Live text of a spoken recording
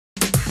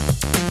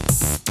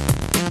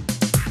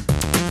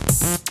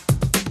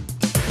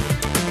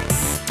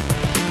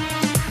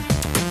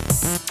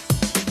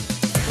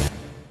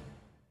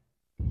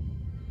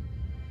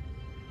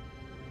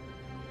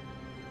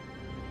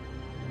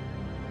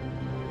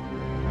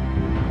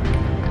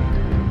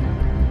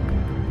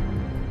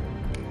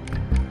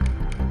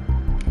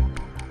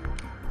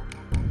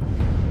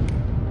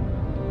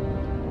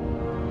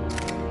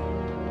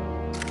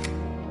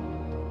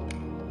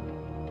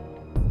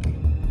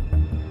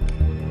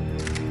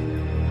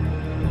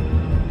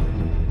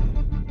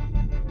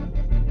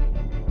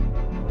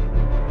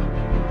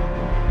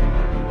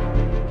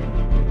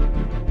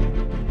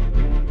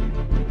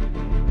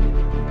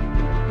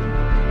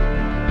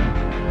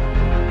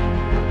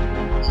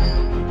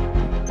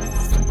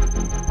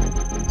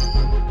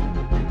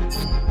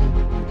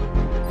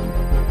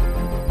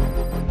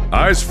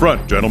Eyes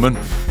front, gentlemen.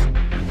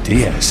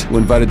 Diaz, who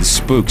invited the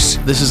spooks?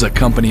 This is a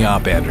company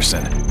op,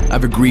 Anderson.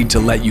 I've agreed to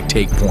let you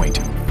take point,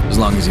 as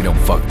long as you don't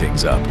fuck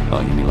things up.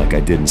 Oh, you mean like I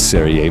did in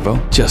Sarajevo?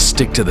 Just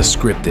stick to the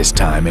script this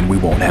time and we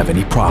won't have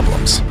any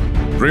problems.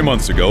 3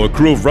 months ago, a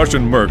crew of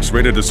Russian mercs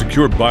raided a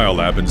secure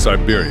biolab in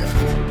Siberia.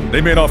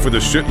 They made off with a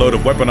shitload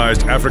of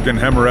weaponized African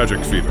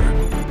hemorrhagic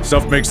fever.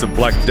 Stuff makes the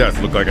Black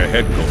Death look like a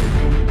head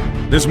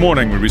cold. This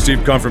morning, we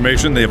received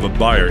confirmation they have a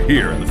buyer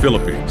here in the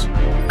Philippines.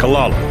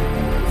 Kalalo.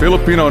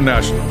 Filipino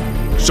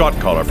national, shot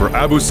caller for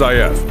Abu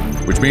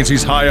Sayyaf, which means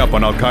he's high up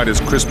on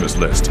Al-Qaeda's Christmas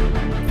list.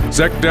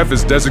 SecDef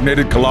has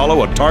designated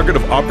Kalalo a target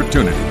of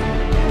opportunity.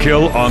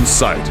 Kill on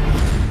sight.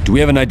 Do we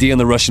have an idea on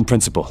the Russian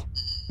principal?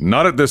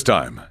 Not at this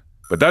time,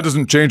 but that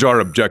doesn't change our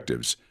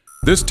objectives.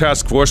 This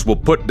task force will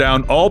put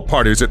down all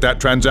parties at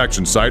that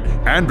transaction site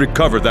and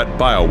recover that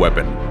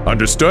bioweapon.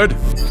 Understood?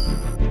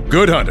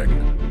 Good hunting.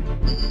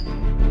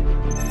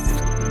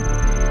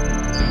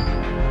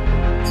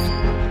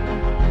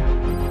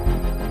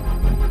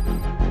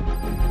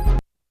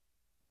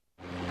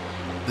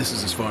 This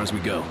is as far as we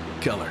go.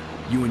 Keller,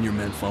 you and your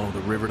men follow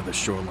the river to the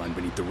shoreline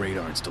beneath the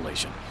radar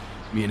installation.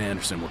 Me and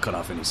Anderson will cut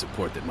off any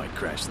support that might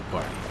crash the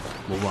party.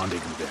 We'll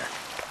rendezvous there.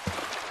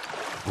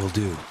 Will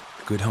do.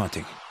 Good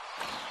hunting.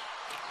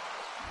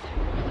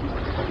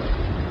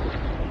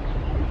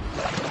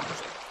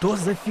 Что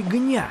за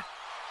фигня?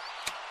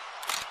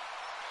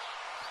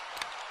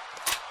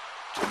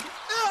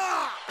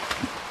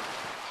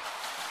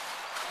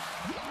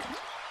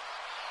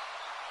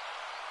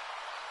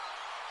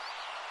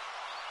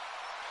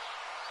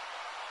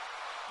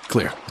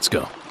 Clear, let's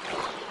go.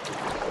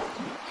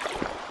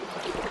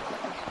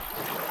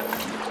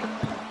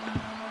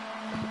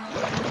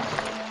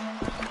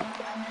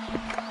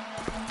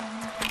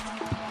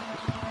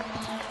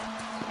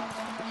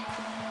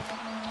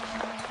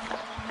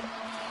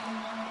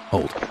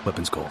 Hold,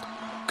 weapons cold.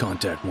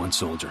 Contact one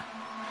soldier.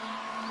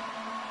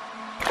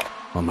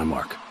 On my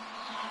mark.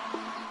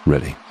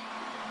 Ready.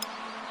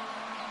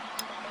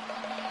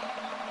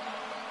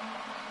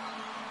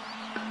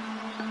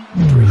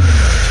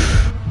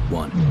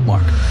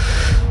 Mark.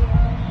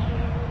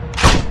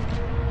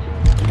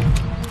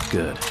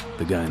 Good.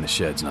 The guy in the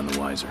shed's none the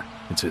wiser.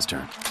 It's his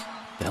turn.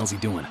 The hell's he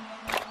doing?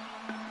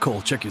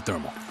 Cole, check your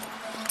thermal.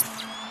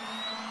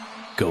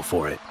 Go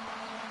for it.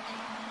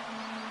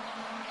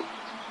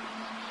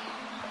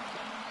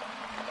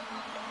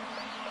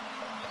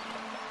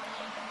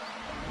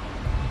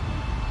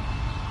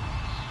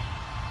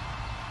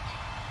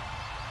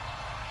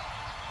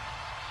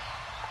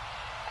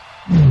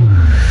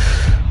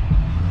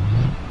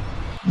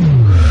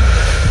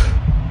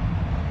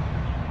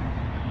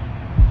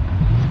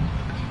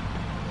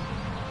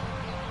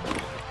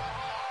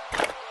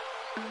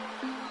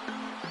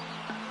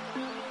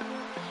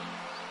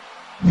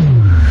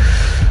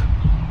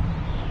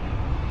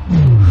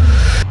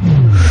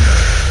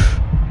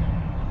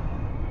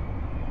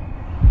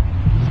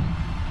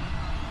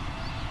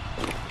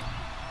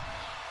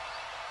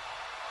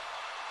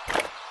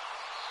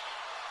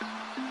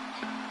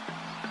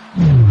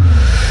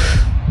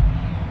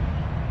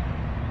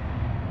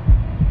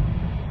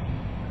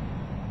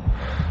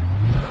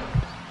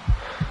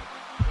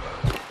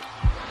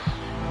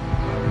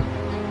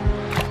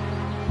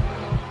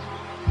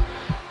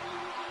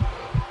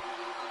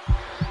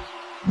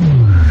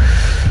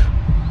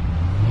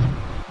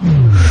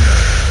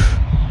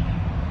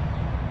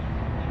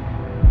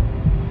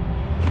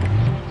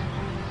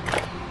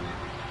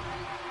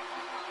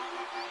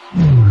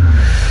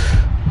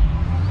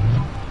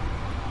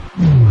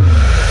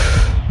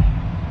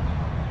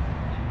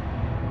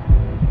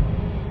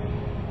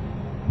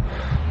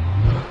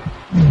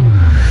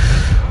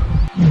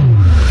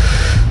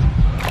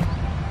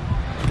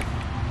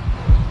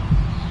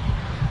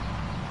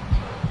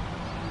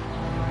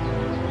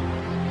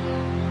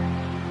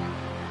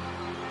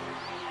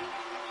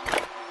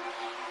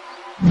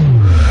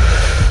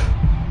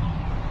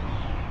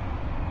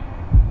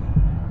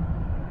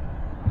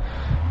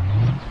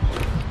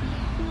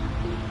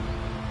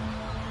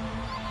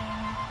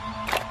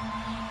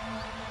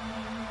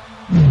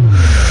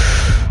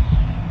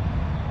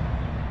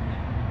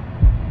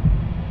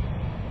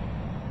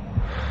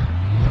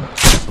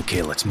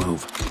 Okay, let's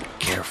move.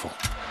 Careful.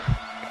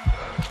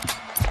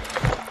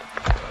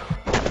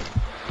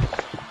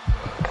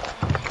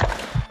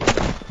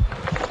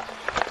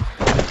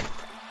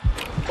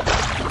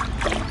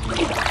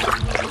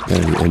 Got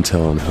any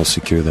intel on how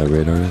secure that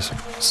radar is?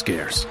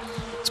 Scarce.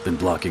 It's been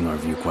blocking our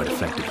view quite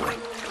effectively.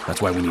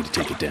 That's why we need to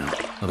take it down.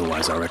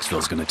 Otherwise, our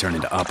exfil's gonna turn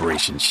into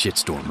Operation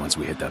Shitstorm once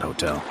we hit that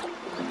hotel.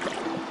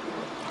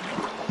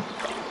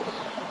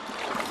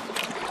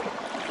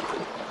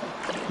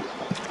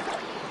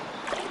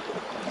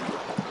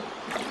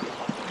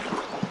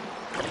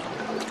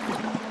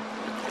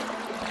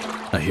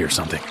 I hear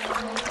something.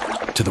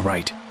 To the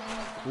right.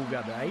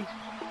 Угадай.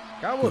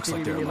 Кого Looks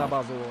like they're перевели на alone.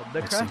 базу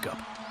Let's отдыха? sync up.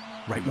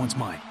 Right one's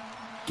mine.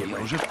 Get Я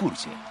ready. уже в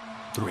курсе.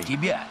 3,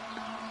 Тебя.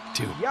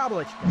 2.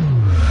 Яблочко.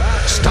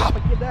 Так, Stop.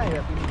 я покидаю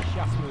эту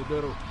несчастную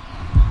дыру.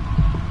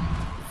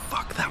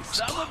 Fuck, that was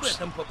Сам об close.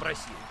 этом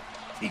попросил.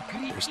 Ты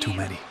кричи. There's too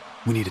many.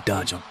 We need to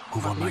dodge them.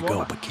 Move on my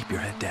go, but keep your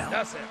head down.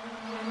 Да, сэр.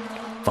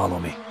 Follow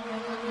me.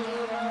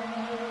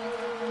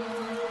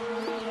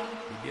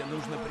 Тебе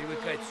нужно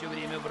привыкать все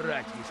время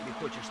врать, если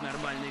хочешь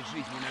нормальной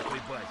жизни на той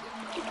базе.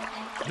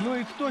 Ну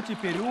и кто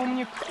теперь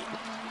умник?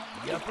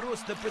 Я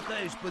просто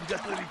пытаюсь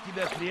подготовить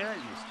тебя к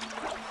реальности.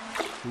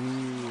 Ты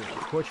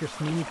хочешь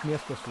сменить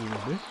место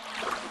службы?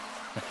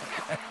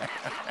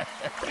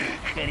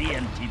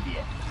 Хрен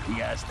тебе.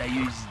 Я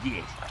остаюсь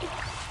здесь.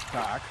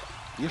 Так.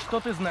 И что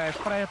ты знаешь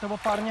про этого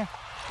парня?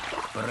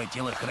 Про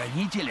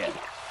телохранителя?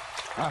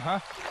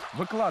 Ага.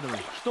 Выкладывай.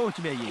 Что у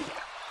тебя есть?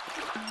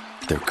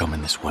 They're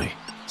coming this way.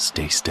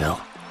 Stay still.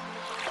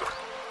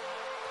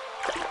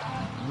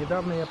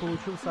 Недавно я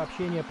получил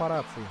сообщение по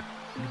рации.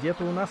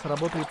 Где-то у нас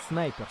работает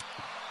снайпер.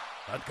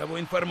 От кого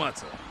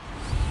информация?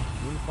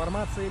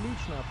 Информация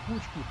лично от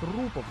кучки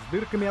трупов с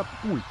дырками от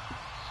пуль.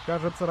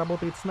 Кажется,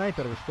 работает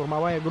снайпер и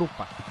штурмовая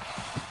группа.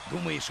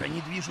 Думаешь, они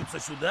движутся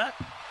сюда?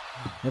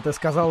 Это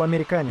сказал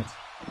американец.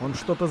 Он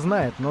что-то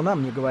знает, но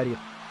нам не говорит.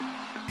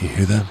 You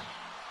hear that?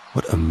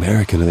 What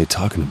American are they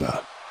talking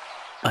about?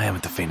 I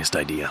haven't the faintest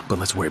idea, but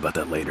let's worry about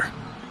that later.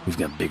 We've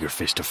got bigger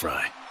fish to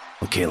fry.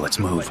 Okay, let's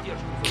move.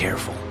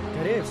 Careful.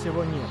 Скорее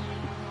всего, нет.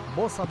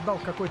 Босс отдал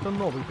какой-то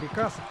новый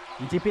приказ,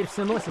 и теперь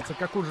все носятся,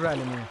 как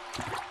ужаленные.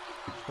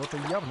 Что-то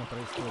явно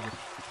происходит.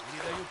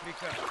 Передаю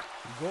приказ.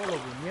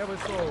 Голову не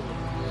высовывать.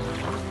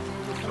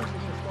 Если вы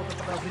слышите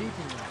что-то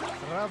подозрительное,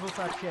 сразу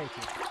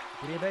сообщайте.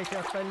 Передайте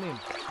остальным.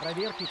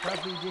 Проверки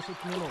каждые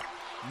 10 минут.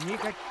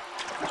 Никак...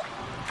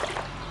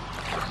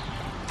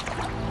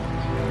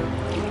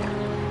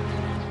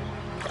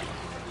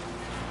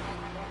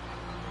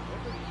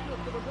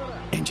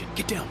 Engine,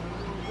 get down.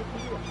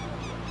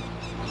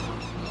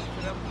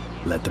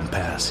 Let them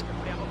pass.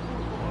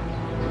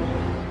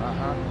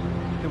 Ага.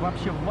 Ты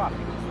вообще в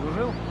Африке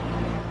служил?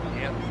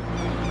 Нет.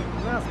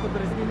 Нас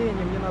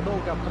подразделением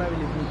ненадолго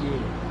отправили в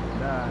неделю.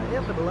 Да,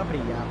 это была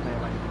приятная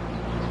война.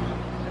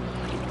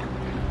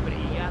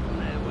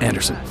 Приятная.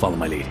 Anderson, follow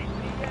my lead.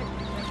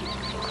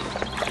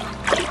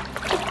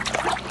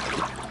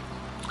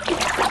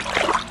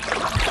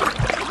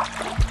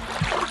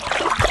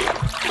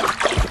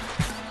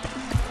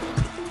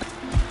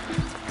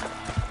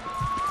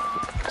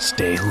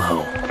 Stay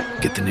low.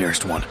 Get the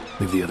nearest one.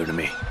 Leave the other to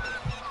me.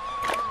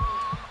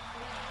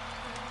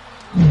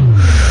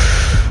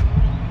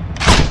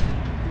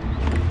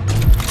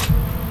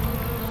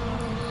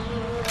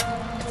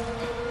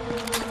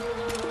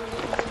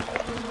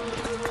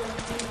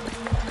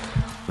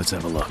 Let's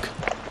have a look.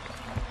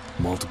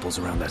 Multiples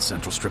around that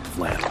central strip of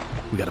land.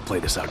 We gotta play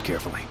this out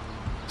carefully.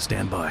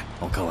 Stand by.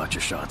 I'll call out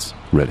your shots.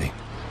 Ready.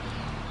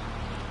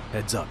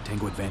 Heads up.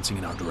 Tango advancing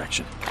in our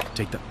direction.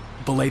 Take the...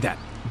 Belay that.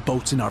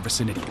 Boats in our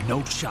vicinity.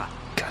 No shot.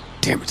 God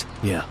damn it.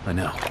 Yeah, I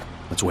know.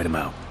 Let's wait him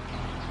out.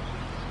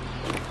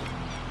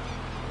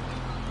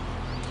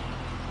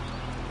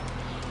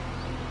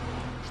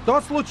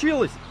 Что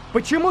случилось?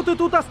 Почему ты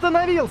тут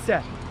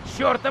остановился?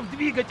 Чертов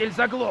двигатель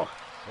заглох!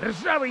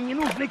 Ржавый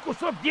ненужный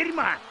кусок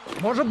дерьма!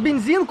 Может,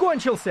 бензин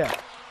кончился?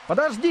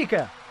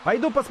 Подожди-ка,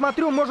 пойду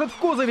посмотрю, может, в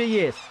кузове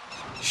есть.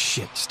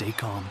 Shit, stay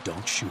calm.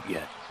 Don't shoot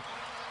yet.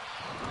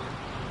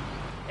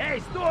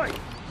 Эй, стой!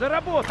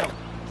 Заработал!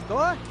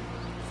 Что?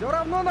 Все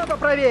равно надо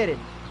проверить.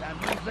 Да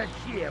ну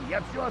зачем?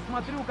 Я все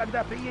осмотрю,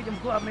 когда приедем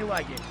в главный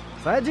лагерь.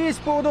 Садись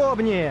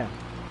поудобнее.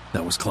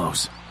 That was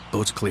close.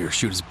 Boat's clear.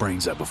 Shoot his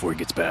brains out before he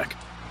gets back.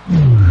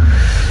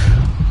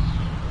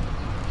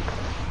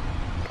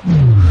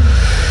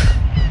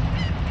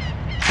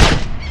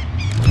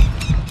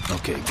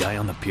 Okay, guy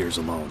on the pier's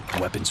alone.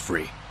 Weapons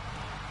free.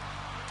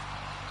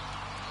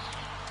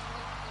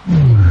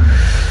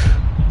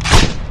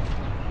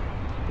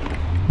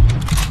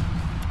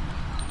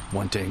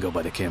 One Tango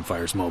by the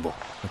campfire's mobile.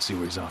 Let's see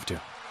where he's off to.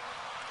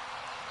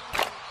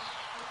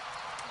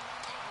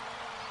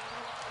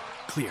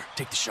 Clear.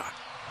 Take the shot.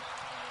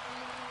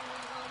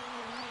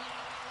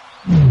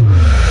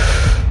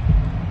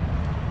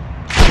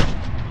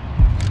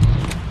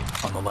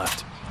 On the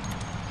left.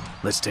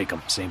 Let's take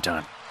him. Same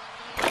time.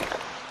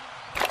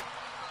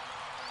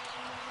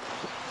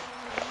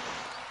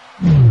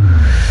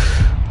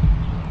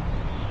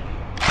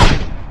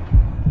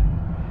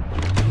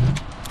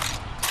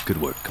 Good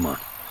work, come on.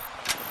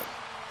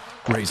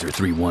 Razor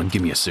 3-1,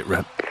 give me a sit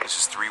rep. This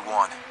is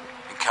 3-1.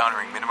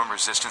 Encountering minimum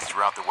resistance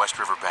throughout the West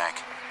River Bank.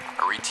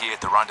 Our ETA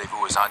at the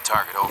rendezvous is on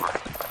target, over.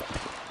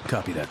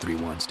 Copy that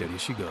 3-1, steady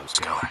as she goes.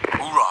 Skylar,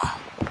 hoorah!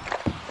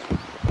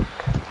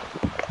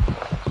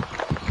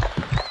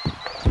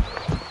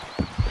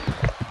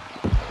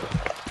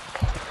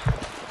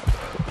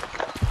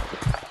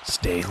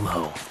 Stay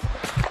low.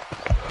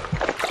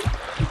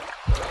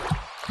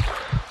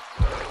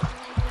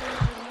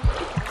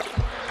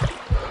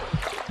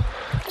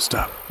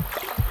 Stop.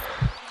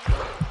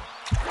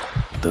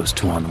 Those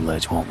two on the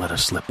ledge won't let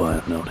us slip by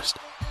unnoticed.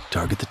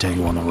 Target the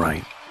tango on the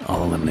right.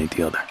 I'll eliminate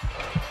the other.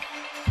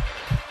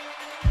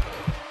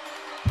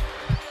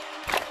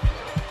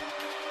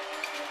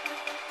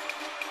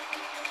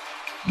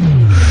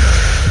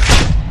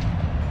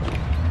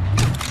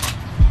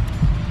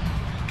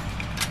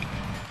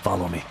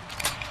 Follow me.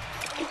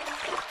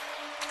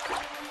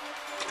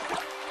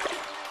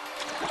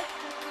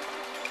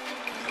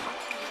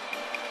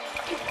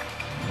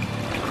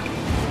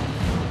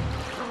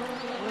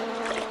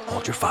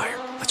 Hold your fire.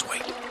 Let's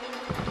wait.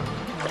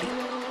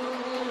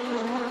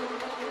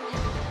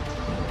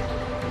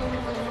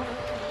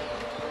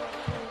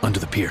 Under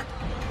the pier.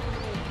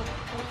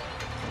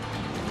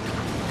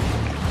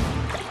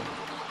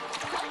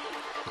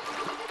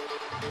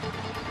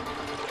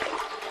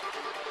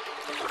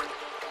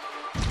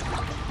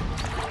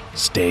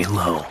 Stay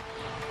low.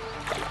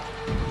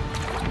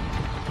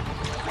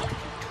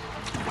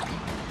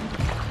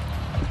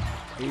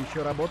 Ты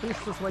еще работаешь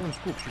со своим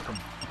скупщиком?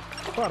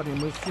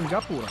 Парнем из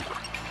Сингапура.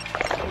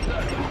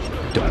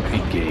 Don't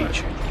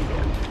engage.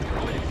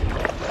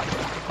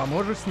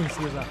 Поможешь с ним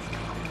связаться?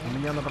 У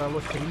меня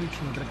набралось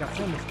приличных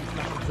драгоценностей с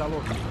наших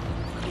заложников.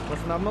 В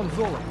основном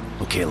золото.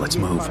 Okay, let's Есть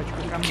move.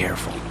 парочку камней.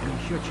 Careful.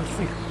 И еще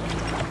часы.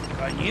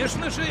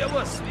 Конечно же я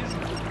вас свяжу.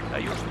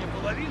 Даешь мне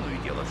половину и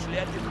дело в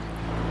шляпе.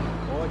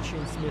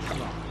 Очень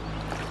смешно.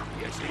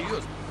 Я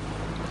серьезно.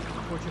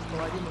 Хочешь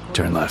половину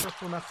Turn того, left.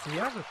 что у нас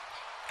свяжешь?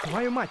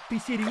 Твою мать, ты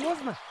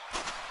серьезно?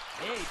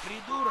 Эй,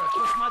 придурок,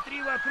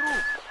 посмотри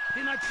вокруг.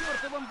 Ты на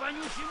чертовом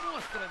вонючем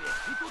острове.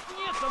 И тут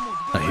некому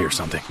I hear сговорить.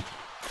 something.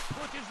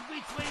 Хочешь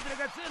сбыть свои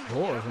драгоценности?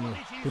 Боже мой,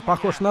 работай через ты меня.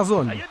 похож на А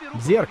зомби. я беру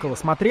В зеркало половину.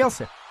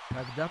 смотрелся?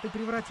 Когда ты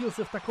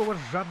превратился в такого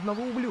жадного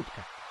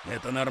ублюдка?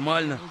 Это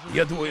нормально.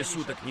 Я 2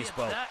 суток не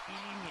спал.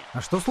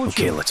 А что Okay,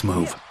 случилось? let's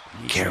move.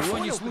 Ничего Careful.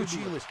 не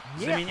случилось.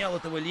 Нет. Заменял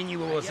этого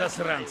ленивого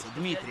засранца,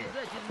 Дмитрия.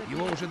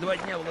 Его уже 2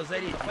 дня в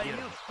лазарете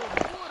держат.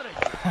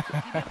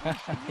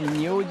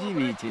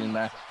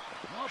 Неудивительно.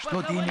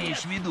 Что ты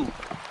имеешь в виду?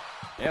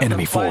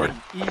 Enemy forward.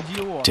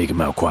 Идиот. Take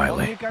him out Он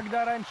quietly.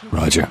 никогда раньше в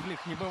Roger.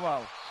 джунглях не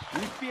бывал. И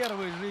в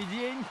первый же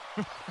день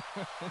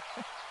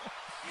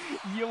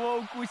его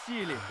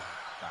укусили.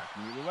 Так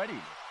не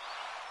говорили.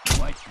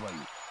 Мать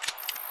твою.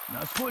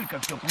 Насколько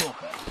все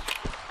плохо?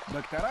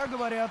 Доктора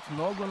говорят,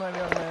 ногу,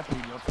 наверное,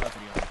 придется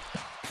отрезать.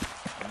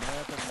 Но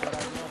это все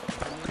равно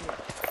умереть.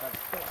 Так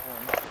что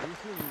он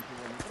решил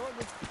ничего не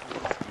трогать и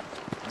полететь.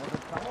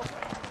 Может, само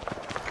пойдет?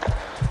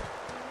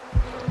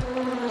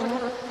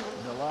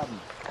 Да ладно,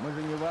 мы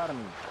же не в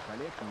армии,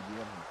 коллег не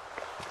держим.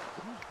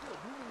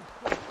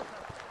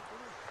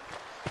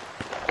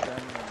 Да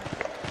нет.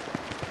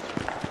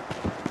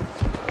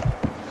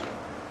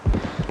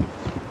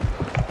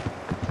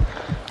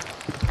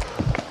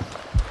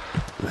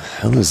 The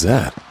hell is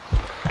that?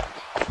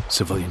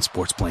 Civilian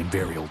sports plane,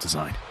 very old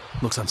design.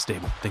 Looks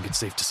unstable. Think it's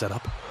safe to set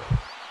up?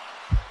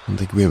 I don't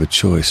think we have a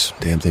choice.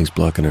 Damn thing's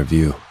blocking our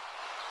view.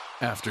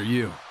 After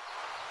you.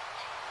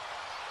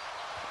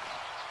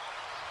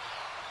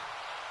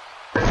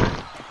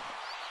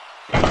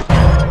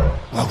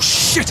 Oh,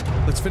 shit!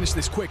 Let's finish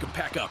this quick and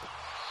pack up.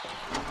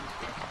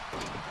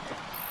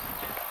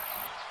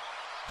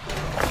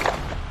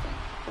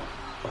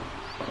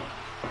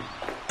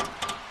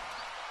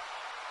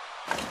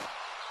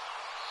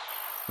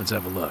 Let's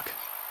have a look.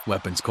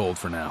 Weapons cold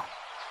for now.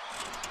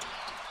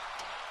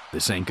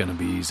 This ain't gonna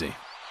be easy.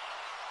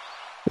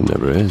 It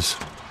never is.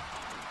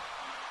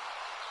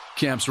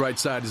 Camp's right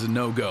side is a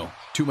no-go.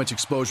 Too much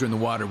exposure in the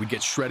water, we'd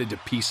get shredded to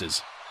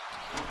pieces.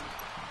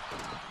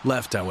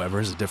 Left, however,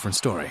 is a different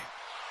story.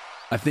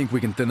 I think we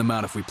can thin them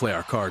out if we play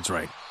our cards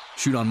right.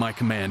 Shoot on my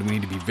command, we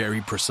need to be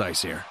very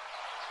precise here.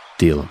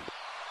 Deal him.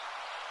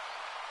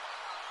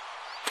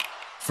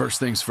 First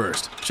things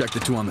first, check the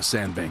two on the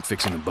sandbank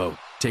fixing the boat.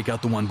 Take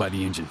out the one by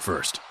the engine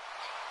first.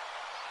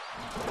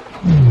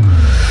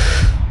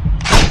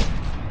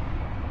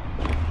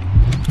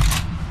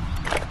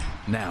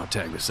 Now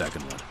tag the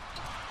second one.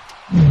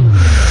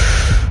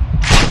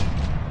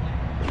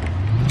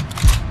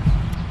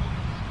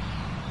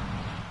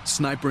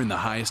 Sniper in the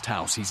highest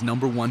house, he's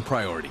 #1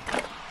 priority.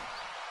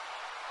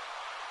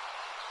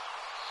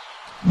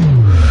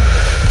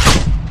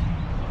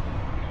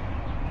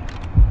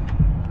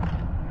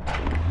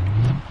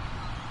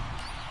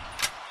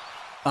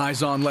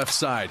 Eyes on left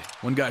side.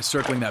 One guy's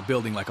circling that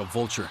building like a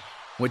vulture.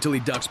 Wait till he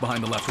ducks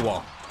behind the left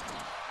wall.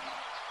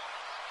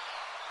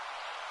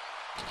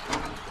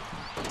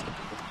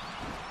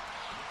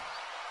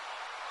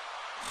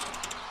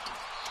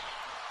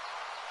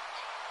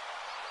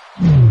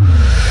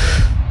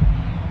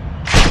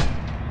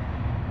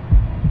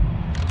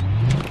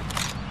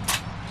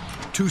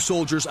 2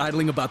 soldiers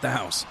idling about the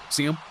house.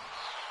 See them?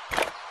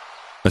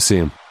 I see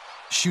him.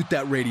 Shoot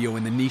that radio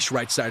in the niche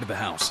right side of the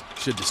house.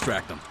 Should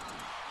distract them.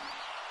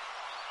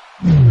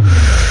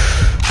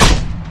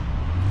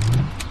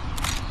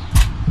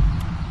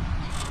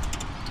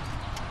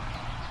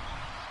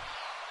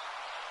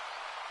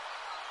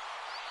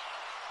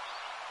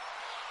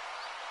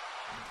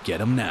 Get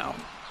them now.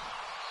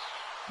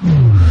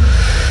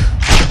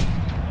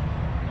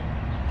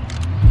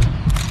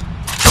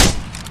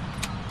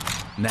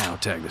 Now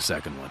tag the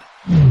second one.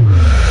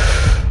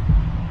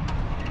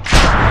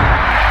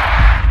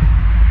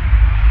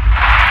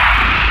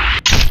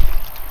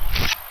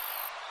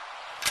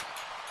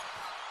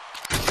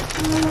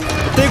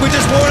 I think we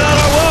just wore out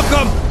our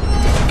welcome!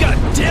 God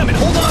damn it,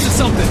 hold on to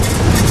something!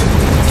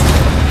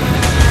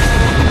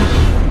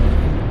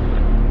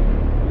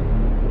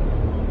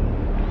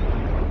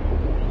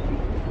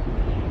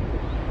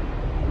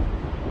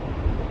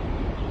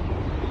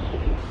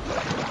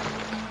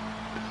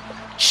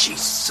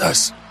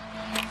 Jesus!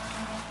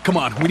 Come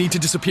on, we need to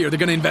disappear. They're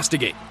gonna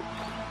investigate.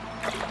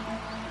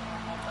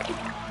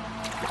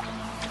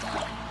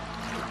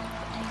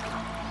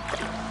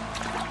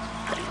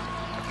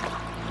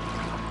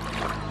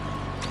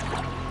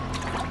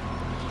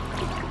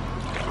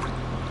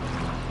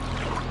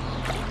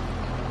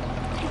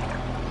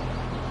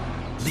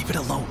 Leave it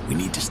alone. We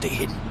need to stay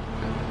hidden.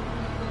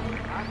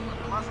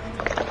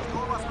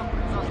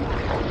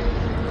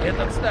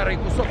 Этот старый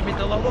кусок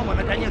металлолома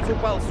наконец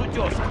упал с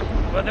утеса.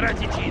 В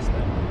квадрате чисто.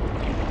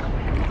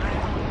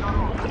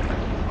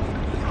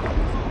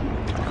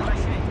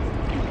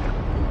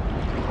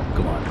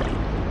 Come on.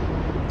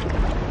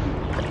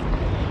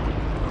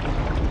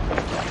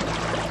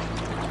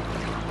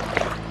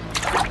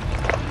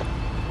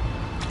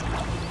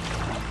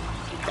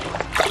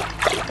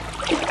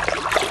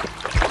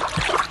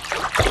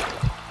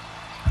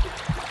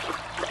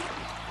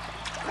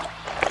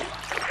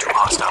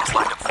 Hostiles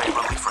lined up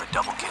favorably for a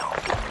double kill.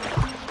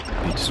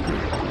 Be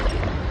discreet.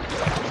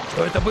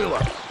 Что это было?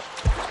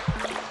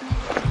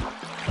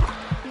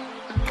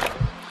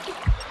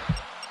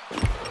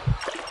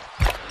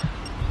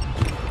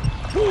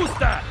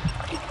 Пусто!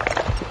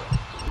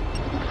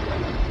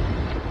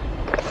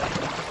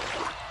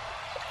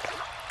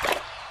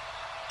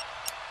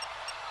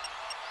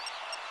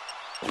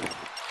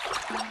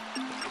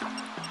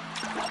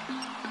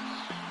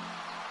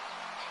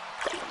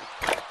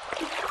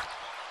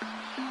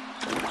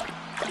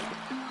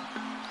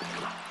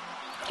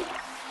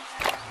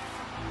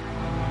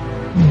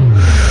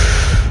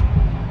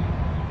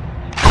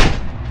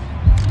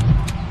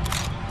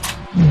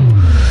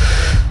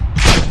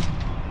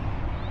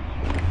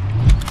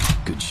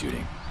 Good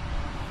shooting.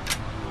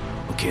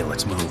 Okay,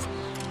 let's move.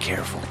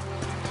 Careful.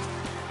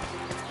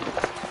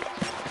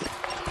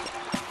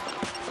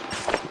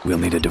 We'll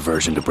need a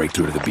diversion to break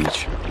through to the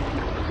beach.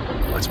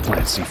 Let's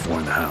plant C4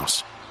 in the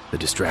house. The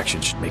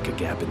distraction should make a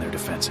gap in their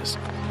defenses.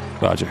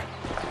 Roger.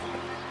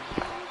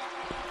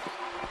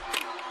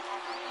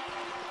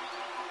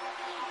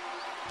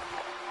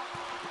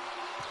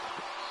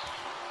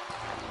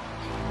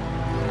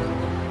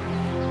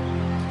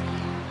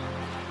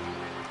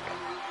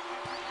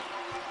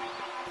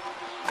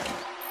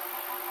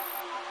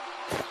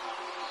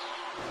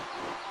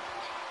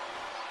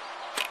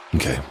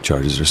 Okay,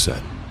 charges are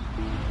set.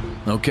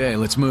 Okay,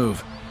 let's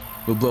move.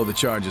 We'll blow the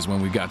charges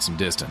when we've got some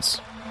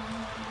distance.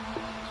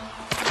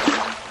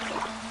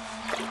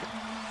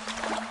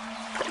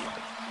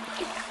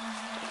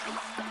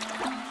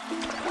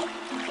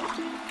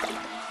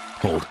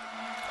 Hold.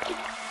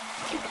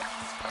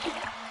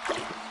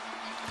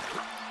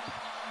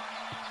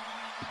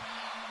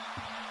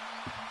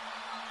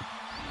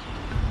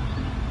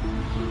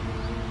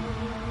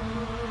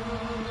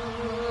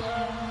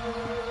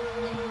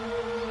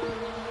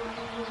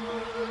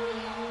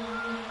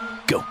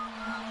 Go.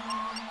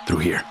 Through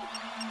here.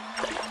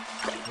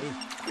 Эй,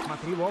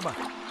 смотри в оба.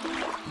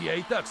 Я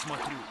и так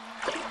смотрю.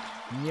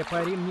 Не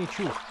пари мне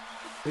чушь.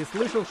 Ты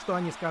слышал, что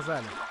они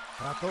сказали?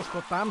 Про то,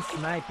 что там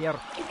снайпер.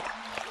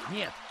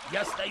 Нет,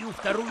 я стою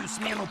вторую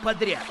смену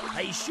подряд.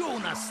 А еще у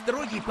нас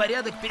строгий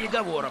порядок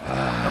переговоров.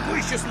 Какой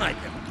еще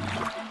снайпер?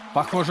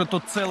 Похоже,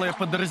 тут целое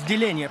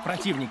подразделение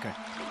противника.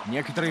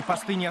 Некоторые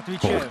посты не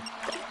отвечают.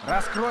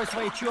 Раскрой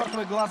свои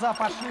чертовы глаза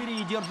пошире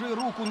и держи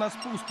руку на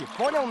спуске.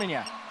 Понял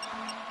меня?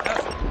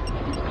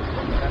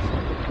 Хорошо.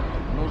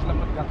 Нужно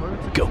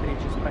подготовиться к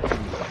встрече с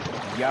противником.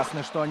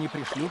 Ясно, что они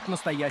пришлют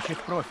настоящих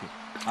профи.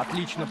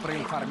 Отлично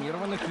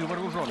проинформированных и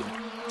вооруженных.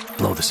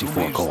 Blow the C4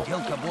 Думаешь, goal.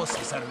 сделка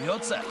босса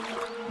сорвется?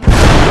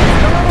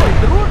 Головой,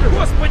 дружишь?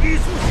 Господи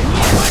Иисусе!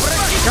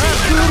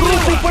 Каждую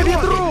руку по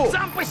ведру!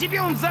 Сам по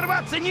себе он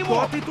взорваться не Что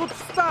мог! ты тут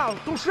встал?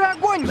 Туши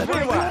огонь,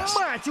 твою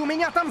мать! У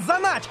меня там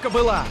заначка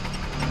была!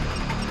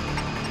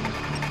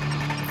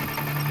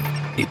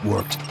 It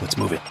worked. Let's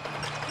move it.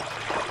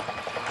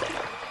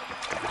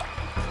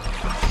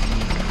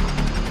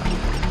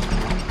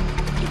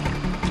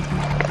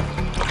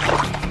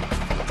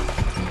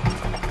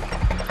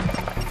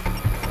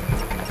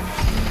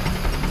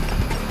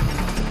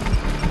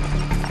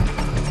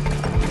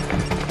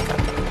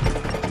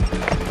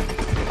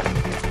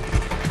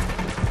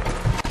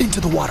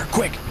 water,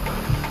 quick!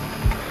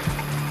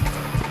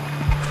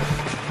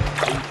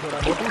 Ты еще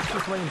работаешь со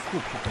своим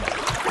скупщиком?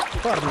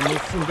 Парни, мы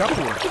из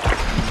Сингапура.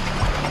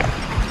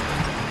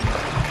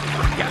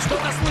 Я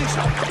что-то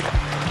слышал!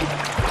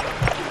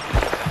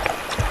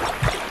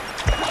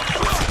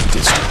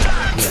 These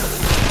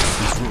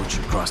roads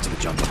should cross to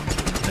the jungle.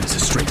 Then it's a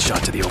straight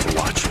shot to the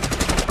Overwatch.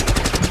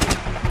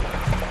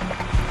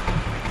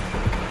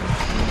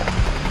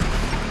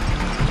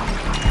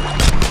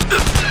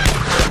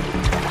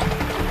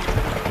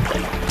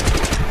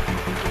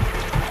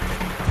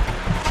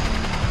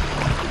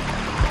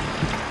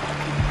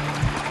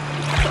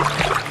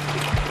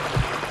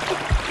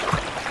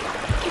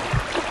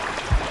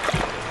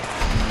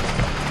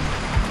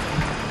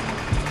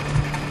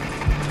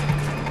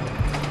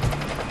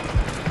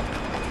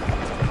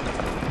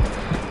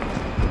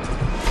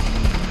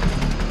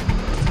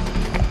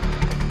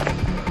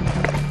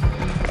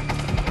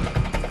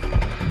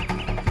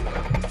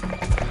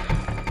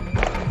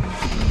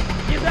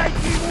 Не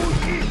дайте ему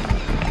уйти!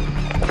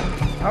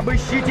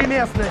 Обыщите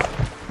местность!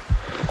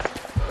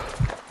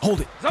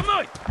 Hold it! За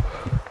мной!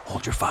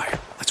 Hold your fire.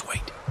 Let's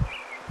wait.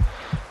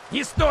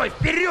 Не стой!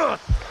 Вперед!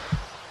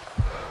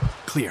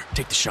 Clear.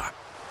 Take the shot.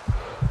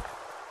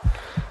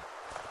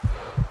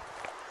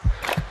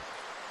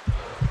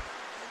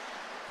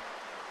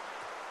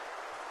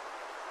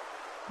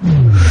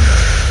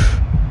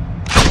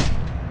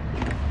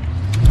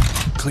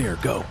 Clear.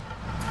 Go.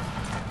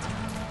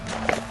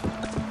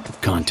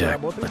 Contact.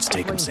 Работаешь Let's со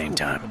take them своим same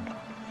time. скупщиком?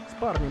 С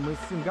парнем из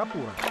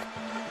Сингапура.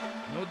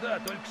 Ну да,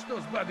 только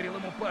что сбагрил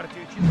ему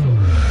партию часов.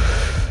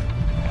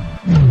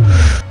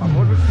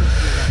 Поможешь с ним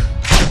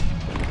связаться?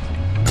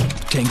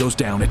 Tango's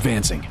down.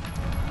 Advancing.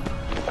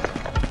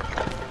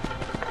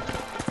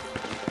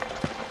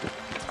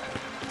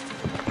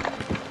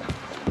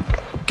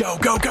 Go,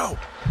 go, go!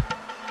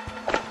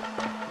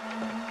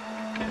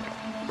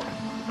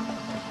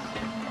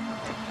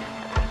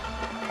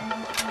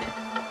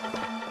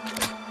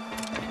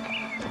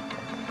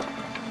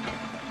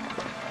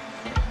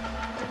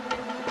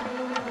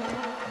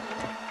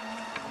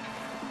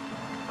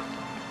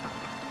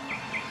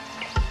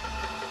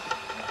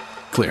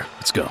 Clear.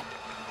 Let's go.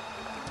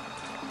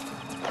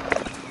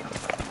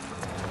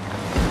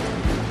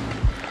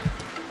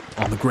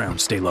 On the ground,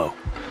 stay low.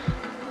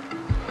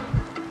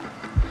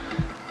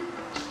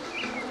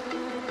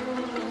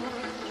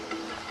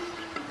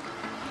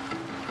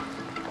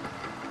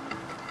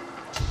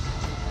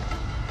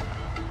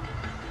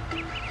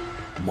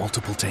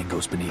 Multiple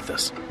tangos beneath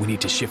us. We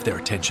need to shift their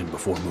attention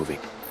before moving.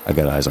 I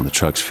got eyes on the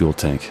truck's fuel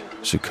tank.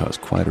 Should cause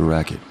quite a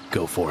racket.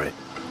 Go for it.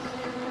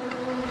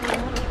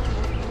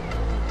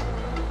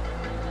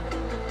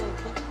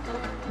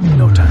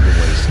 No time to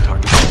waste.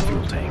 Target the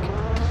fuel tank.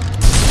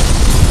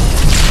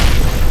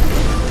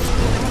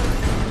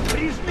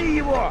 Прижми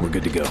его! We're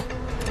good to go.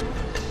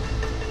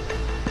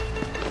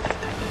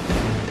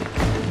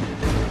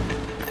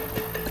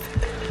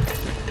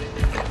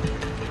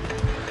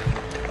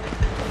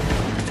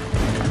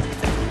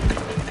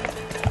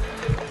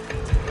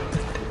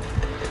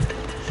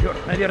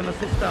 Черт, наверное,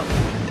 сустав.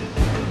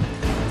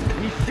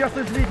 Исчез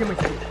из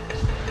видимости.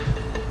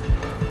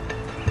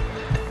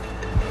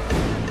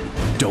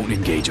 Don't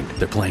engage them.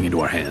 They're playing into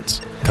our hands.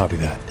 Copy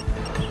that.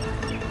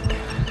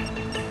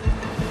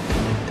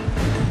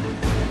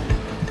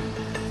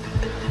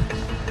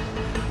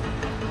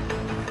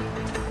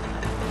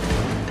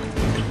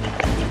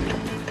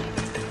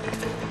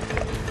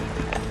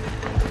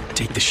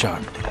 Take the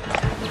shot.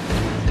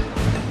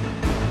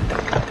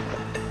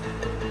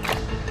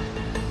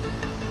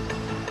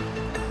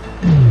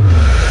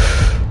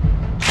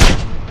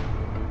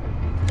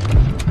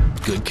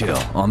 Good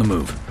kill. On the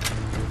move.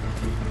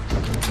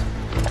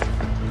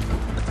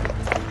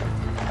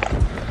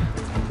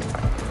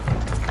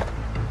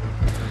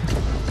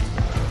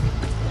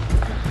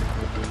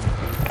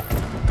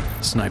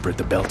 Sniper at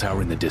the bell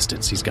tower in the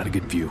distance. He's got a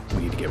good view.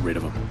 We need to get rid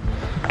of him.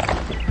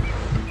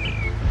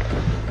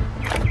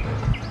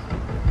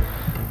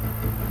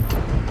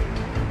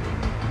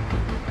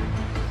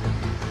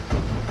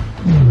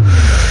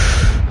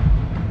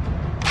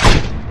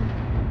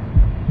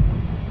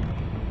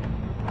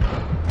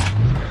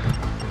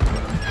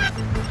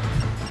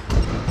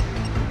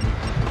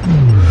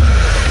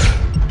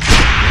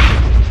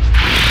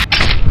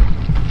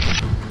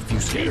 Few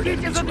scattered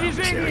enemies around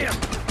this area.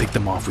 Pick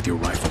them off with your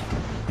rifle.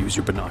 Use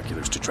your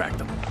binoculars to track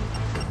them.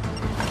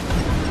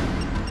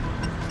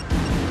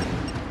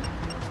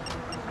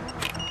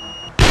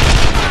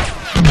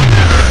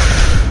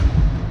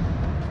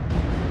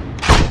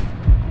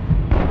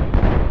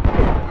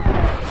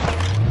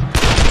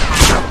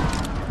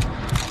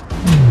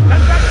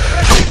 Контакт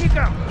с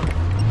противником!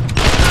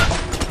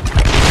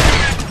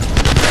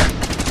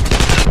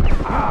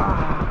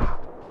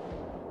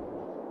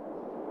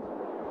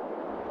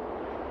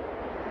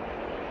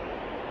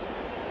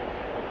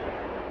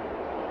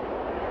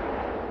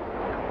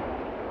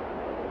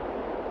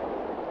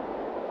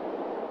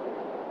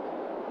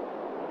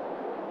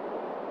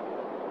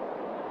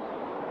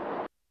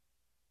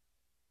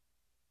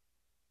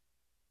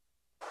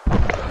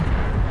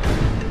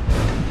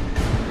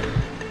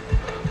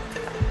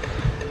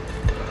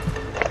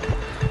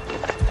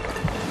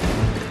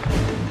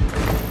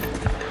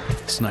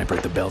 sniper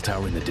at the bell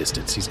tower in the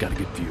distance. He's got a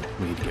good view.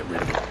 We need to get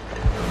rid of him.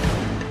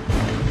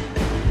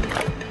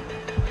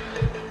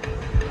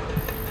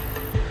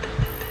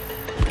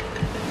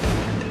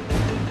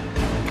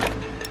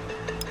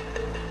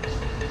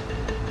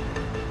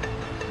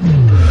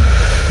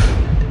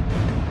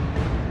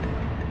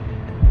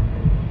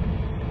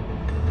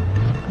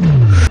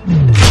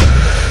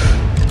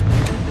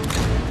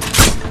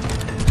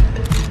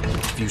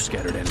 Few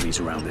scattered enemies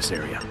around this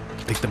area.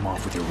 Pick them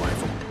off with your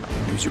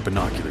rifle. Use your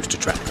binoculars to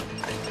track them.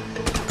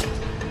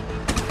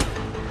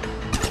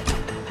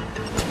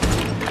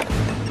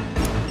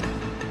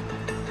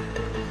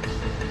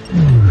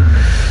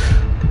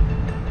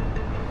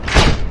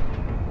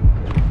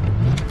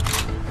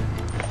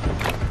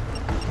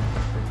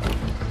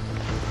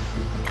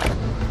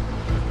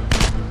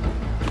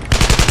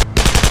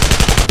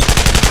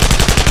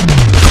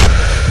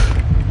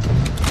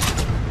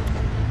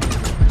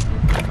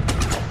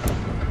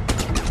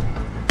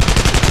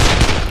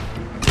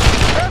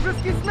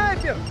 Вражеский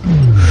снайпер!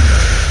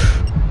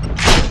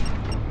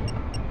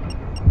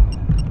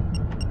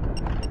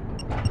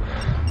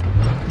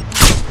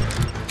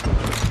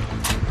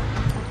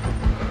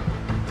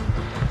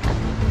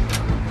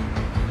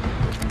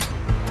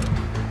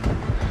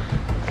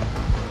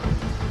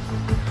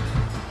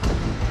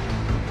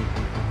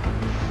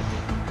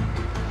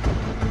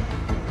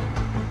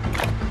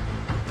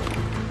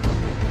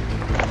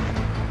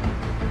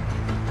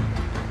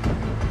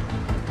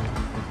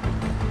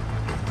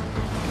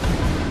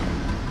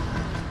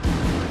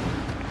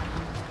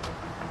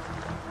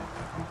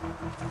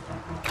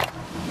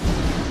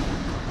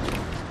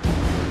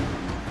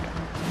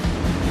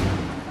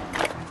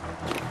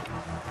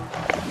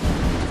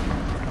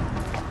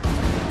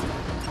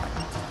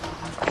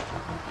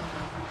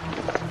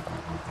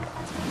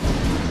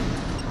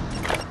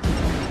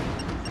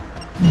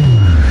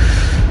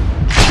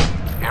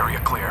 Area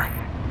clear.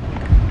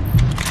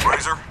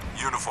 Razor,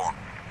 uniform.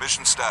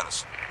 Mission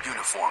status.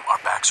 Uniform, our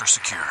backs are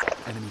secure.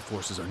 Enemy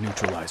forces are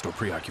neutralized or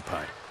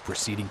preoccupied.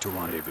 Proceeding to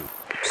rendezvous.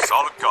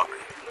 Solid copy.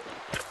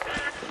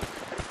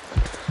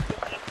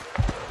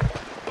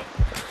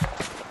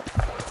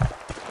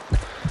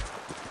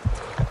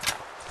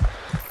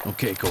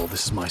 Okay, Cole,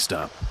 this is my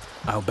stop.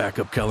 I'll back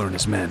up Keller and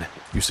his men.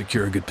 You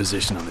secure a good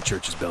position on the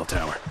church's bell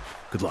tower.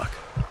 Good luck.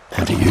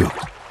 And to you.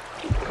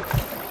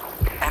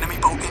 Enemy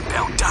boat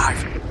inbound.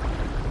 Dive.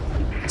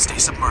 Stay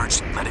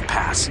submerged. Let it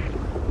pass.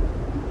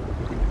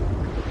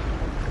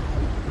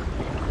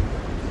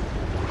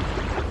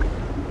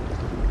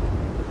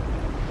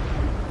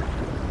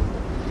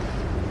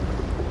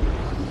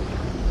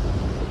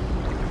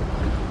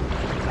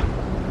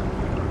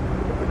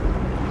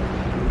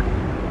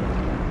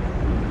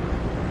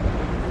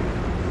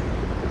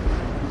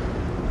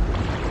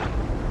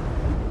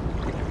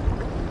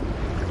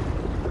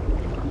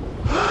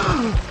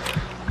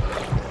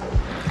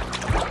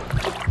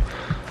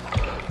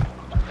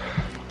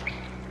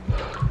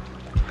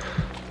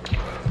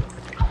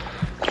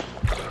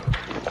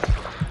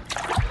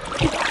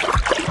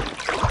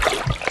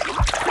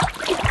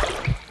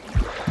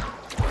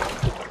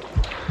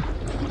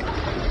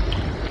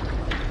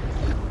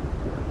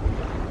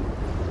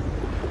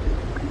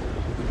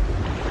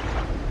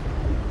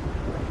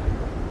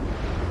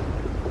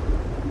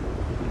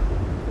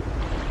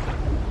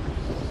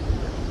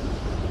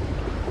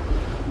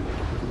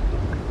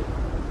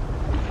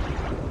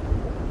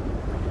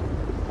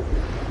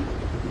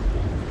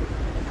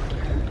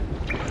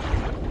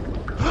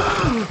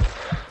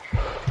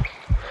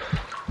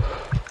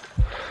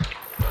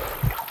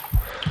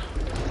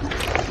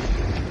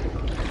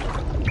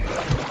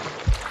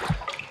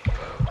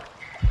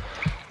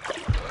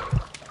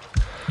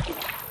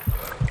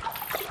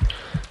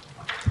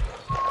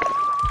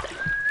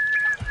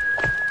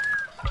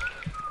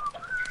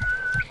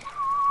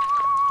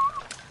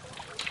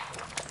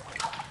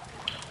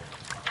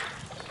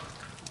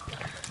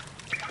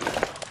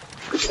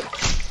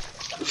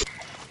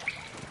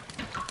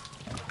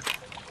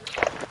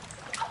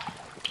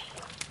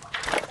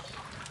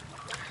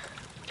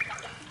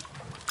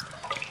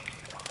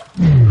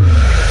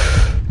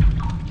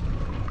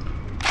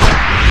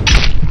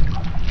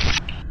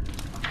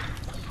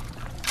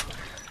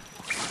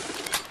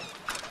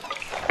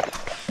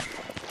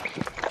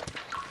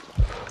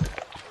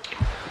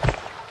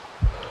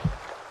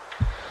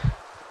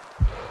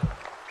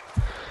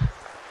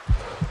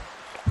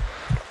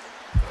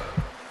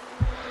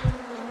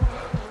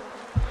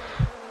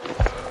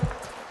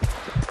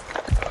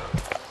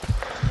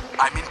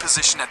 I'm in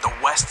position at the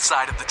west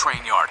side of the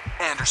train yard.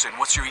 Anderson,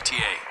 what's your ETA?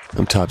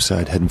 I'm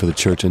topside, heading for the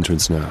church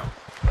entrance now.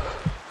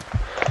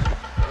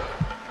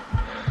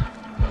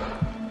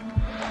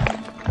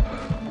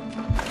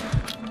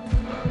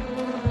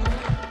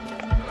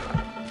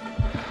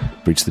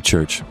 Reach the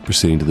church,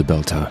 proceeding to the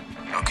bell tower.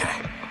 Okay.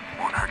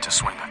 Won't hurt to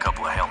swing a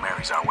couple of Hail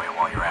Marys our way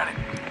while you're at it.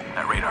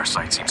 That radar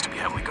site seems to be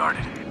heavily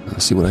guarded.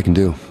 I'll see what I can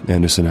do.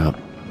 Anderson out.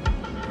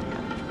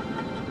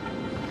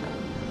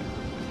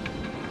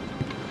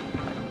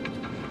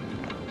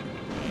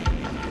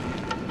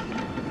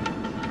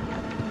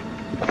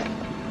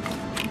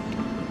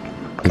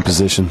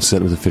 position,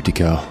 set with a 50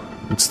 cal.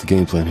 What's the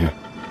game plan here?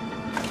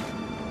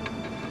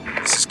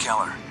 This is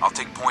Keller. I'll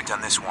take point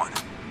on this one.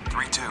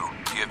 3-2.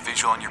 Do you have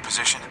visual on your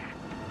position?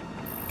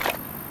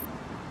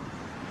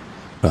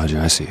 Roger,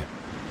 I see you.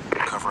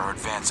 Cover our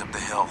advance up the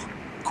hill.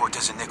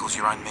 Cortez and Nichols,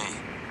 you're on me.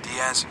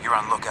 Diaz, you're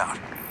on lookout.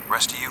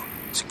 Rest of you,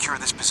 secure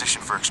this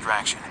position for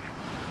extraction.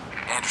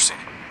 Anderson,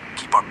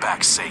 keep our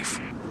backs safe.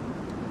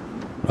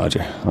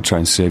 Roger, I'll try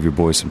and save your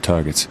boys some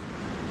targets.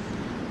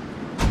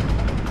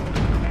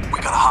 We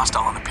got a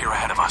hostile on the pier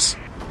ahead of us.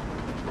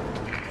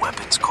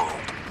 Weapons cold.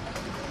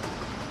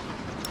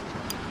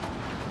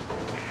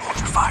 Hold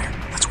your fire.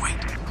 Let's wait.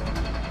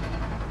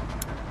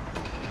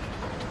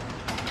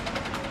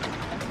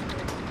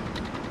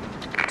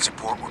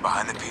 Support, we're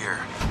behind the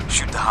pier.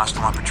 Shoot the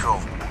hostile on patrol.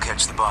 We'll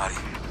catch the body.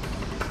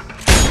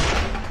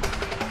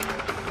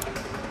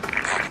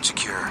 Package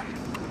secure.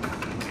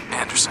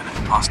 Anderson,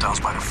 hostiles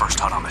by the first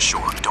hut on the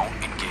shore. Don't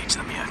engage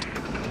them yet.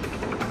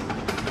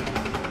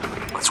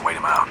 Let's wait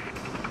them out.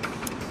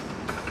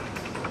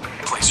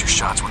 Place your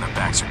shots when their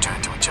backs are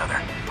turned to each other.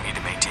 We need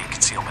to maintain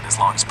concealment as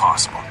long as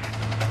possible.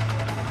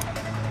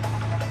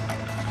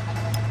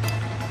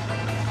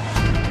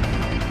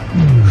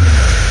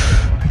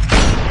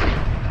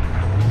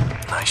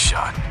 Nice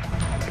shot.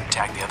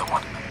 Tag the other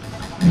one.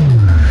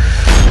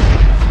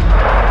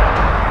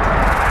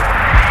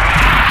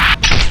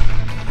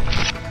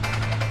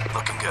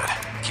 Looking good.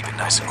 Keep it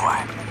nice and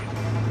quiet.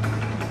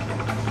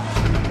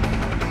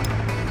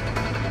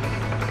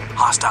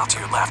 Hostile to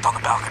your left on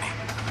the balcony.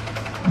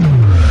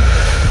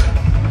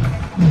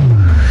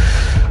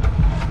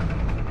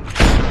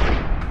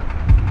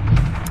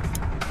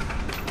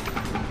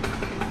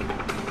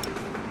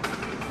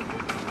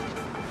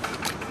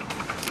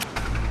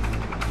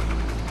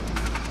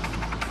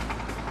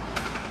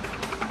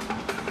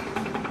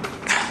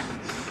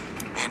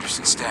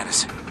 Anderson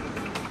status.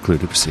 Clear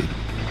to proceed.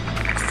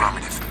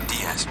 Affirmative.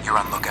 Diaz, you're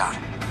on lookout.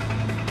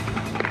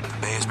 The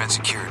bay has been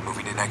secured.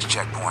 Moving to next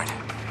checkpoint.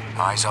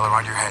 Eyes all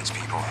around your heads,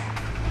 people.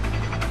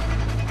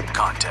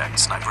 Contact.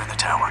 Sniper in the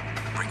tower.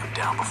 Bring him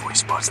down before he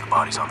spots the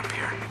bodies on the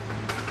pier.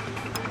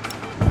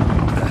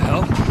 The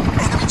hell?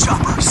 Enemy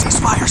chopper! Cease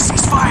fire!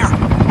 Cease fire!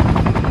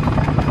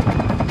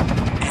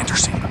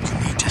 Anderson,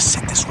 you need to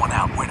sit this one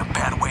out. We're in a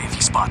bad way if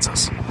he spots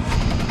us.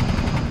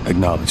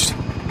 Acknowledged.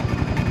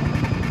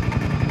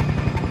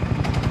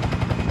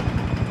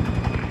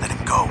 Let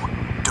him go.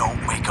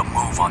 Don't make a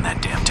move on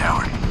that damn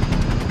tower.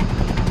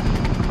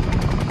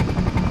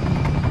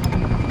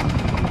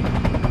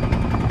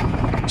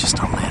 Just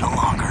a little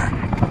longer.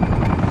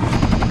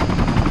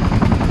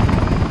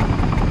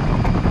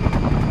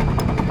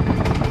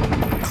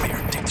 Clear.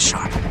 Take the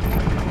shot.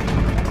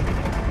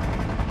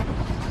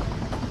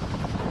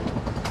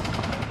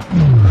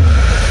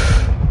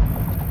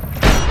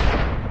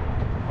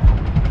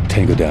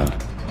 Tango down.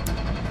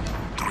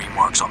 3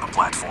 marks on the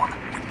platform.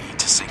 We need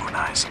to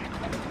synchronize.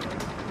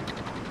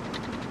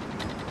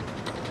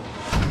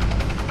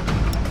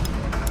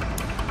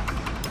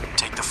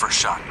 Take the first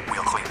shot.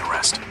 We'll clean the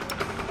rest.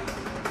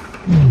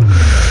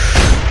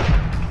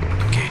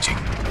 Engaging.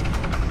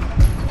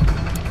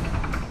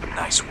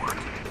 Nice work.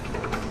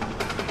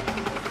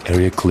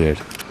 Area cleared.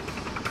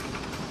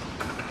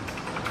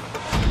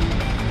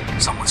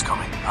 Someone's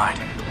coming. Hide.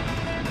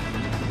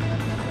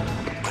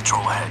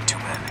 Patrol ahead. 2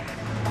 men.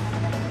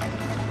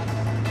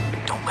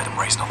 Don't let him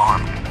raise an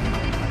alarm.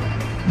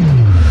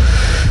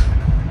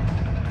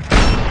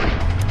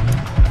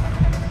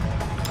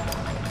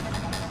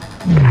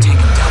 Take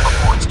him down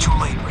before it's too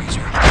late,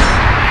 Razor.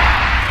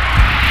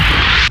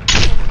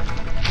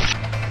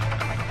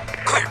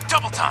 Clear.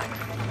 Double time.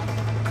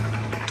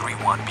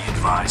 3-1, be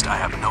advised. I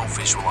have no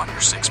visual on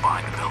your 6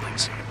 behind the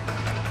buildings.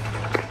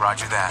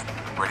 Roger that.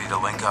 Ready to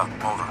link up.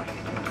 Over.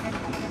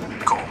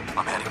 Cole,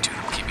 I'm heading to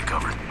them. Keep me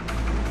covered.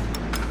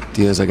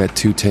 Diaz, I got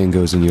 2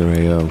 tangos in your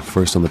AO.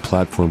 First on the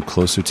platform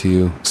closer to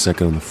you,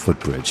 second on the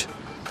footbridge.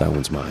 That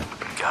one's mine.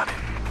 Got it.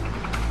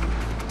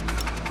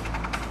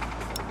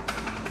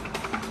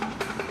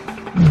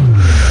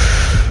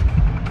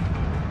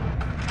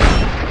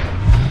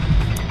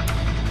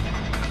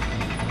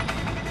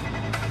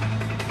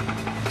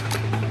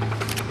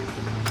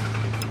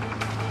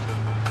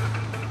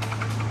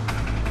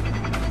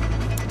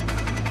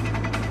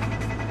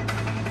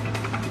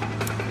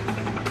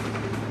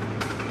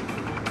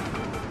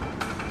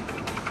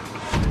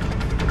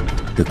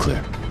 You're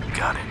clear.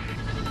 Got it.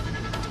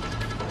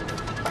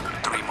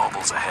 3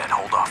 mobiles ahead.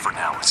 Hold off for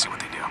now. Let's see what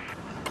they do.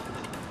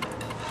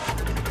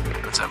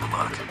 Let's have a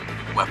look.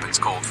 Weapons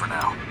cold for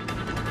now.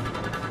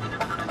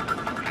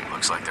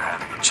 Looks like they're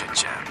having a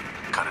chit-chat.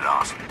 Cut it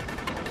off.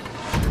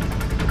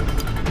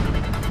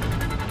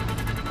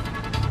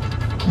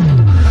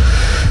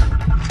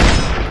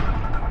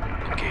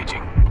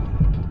 Engaging.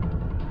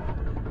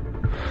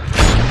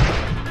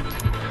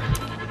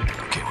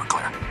 Okay, we're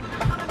clear.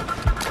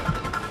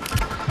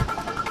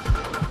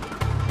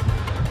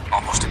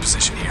 Almost in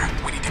position here.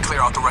 We need to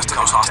clear out the rest of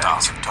those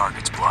hostiles.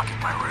 Targets blocking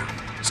my route.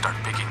 Start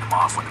picking them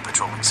off when the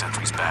patrolling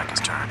sentry's back is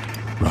turned.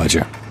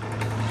 Roger.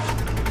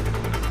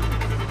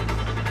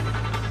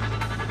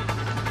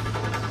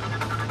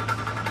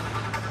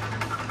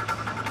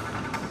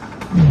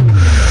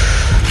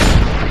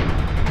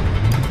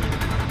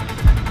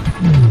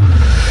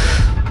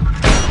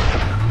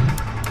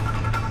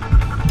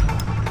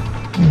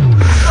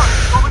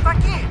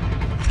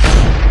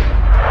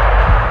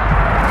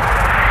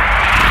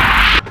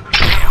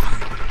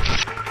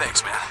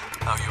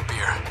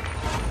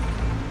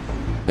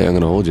 Hey, I'm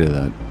gonna hold you to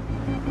that.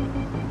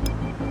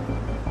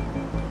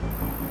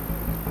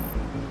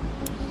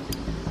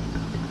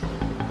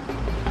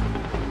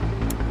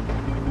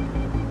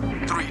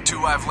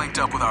 I've linked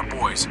up with our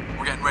boys.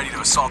 We're getting ready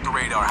to assault the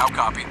radar. How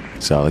copy?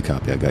 Solid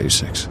copy. I got your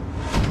 6.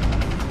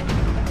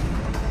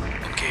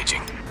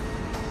 Engaging.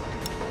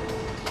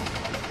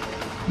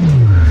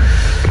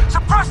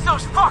 Suppress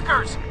those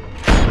fuckers!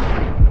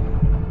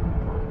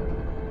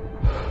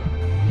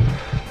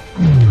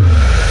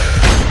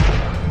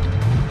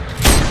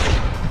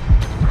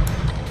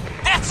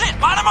 That's it!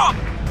 Line them up!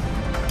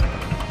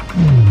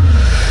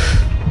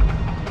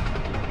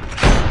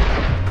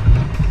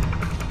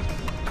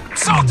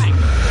 Assaulting!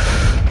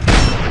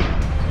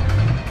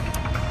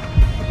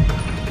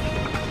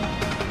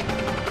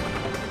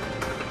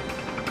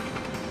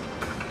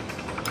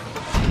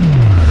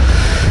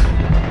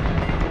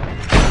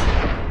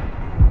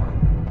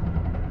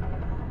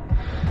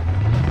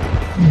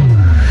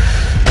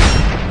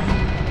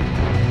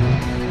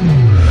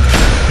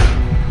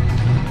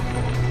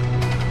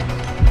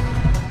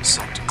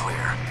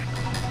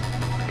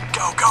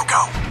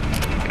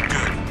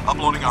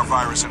 Uploading our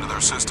virus into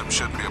their system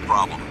shouldn't be a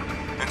problem.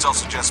 Intel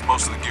suggests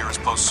most of the gear is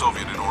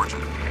post-Soviet in origin.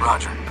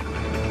 Roger.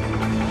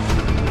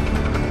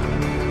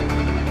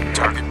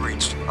 Target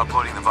reached.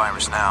 Uploading the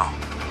virus now.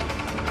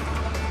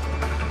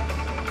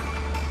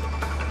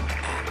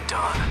 And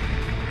done.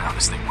 Now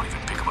this thing won't even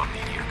pick up a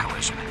meteor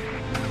collision.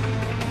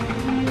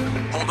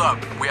 Hold up.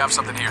 We have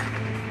something here.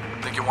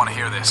 Think you want to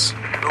hear this.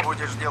 Что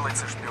будешь делать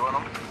со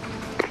шпионом?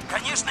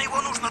 Конечно,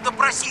 его нужно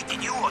допросить,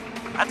 идиот.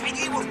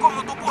 Отведи его в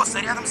комнату босса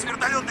рядом с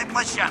вертолетной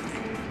площадкой.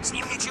 С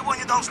ним ничего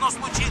не должно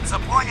случиться,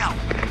 понял?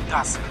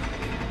 Да, сэр.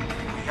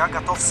 Я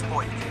готов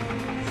спорить.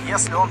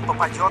 Если он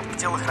попадет к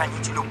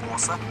телохранителю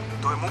босса,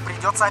 то ему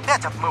придется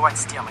опять отмывать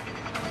стены.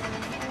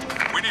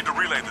 We need to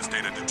relay this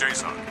data to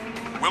JSON.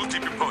 We'll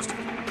keep you posted.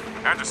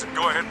 Anderson,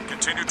 go ahead and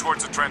continue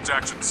towards the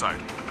transaction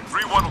site.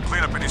 3-1 will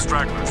clean up any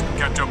stragglers and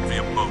catch up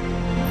via boat.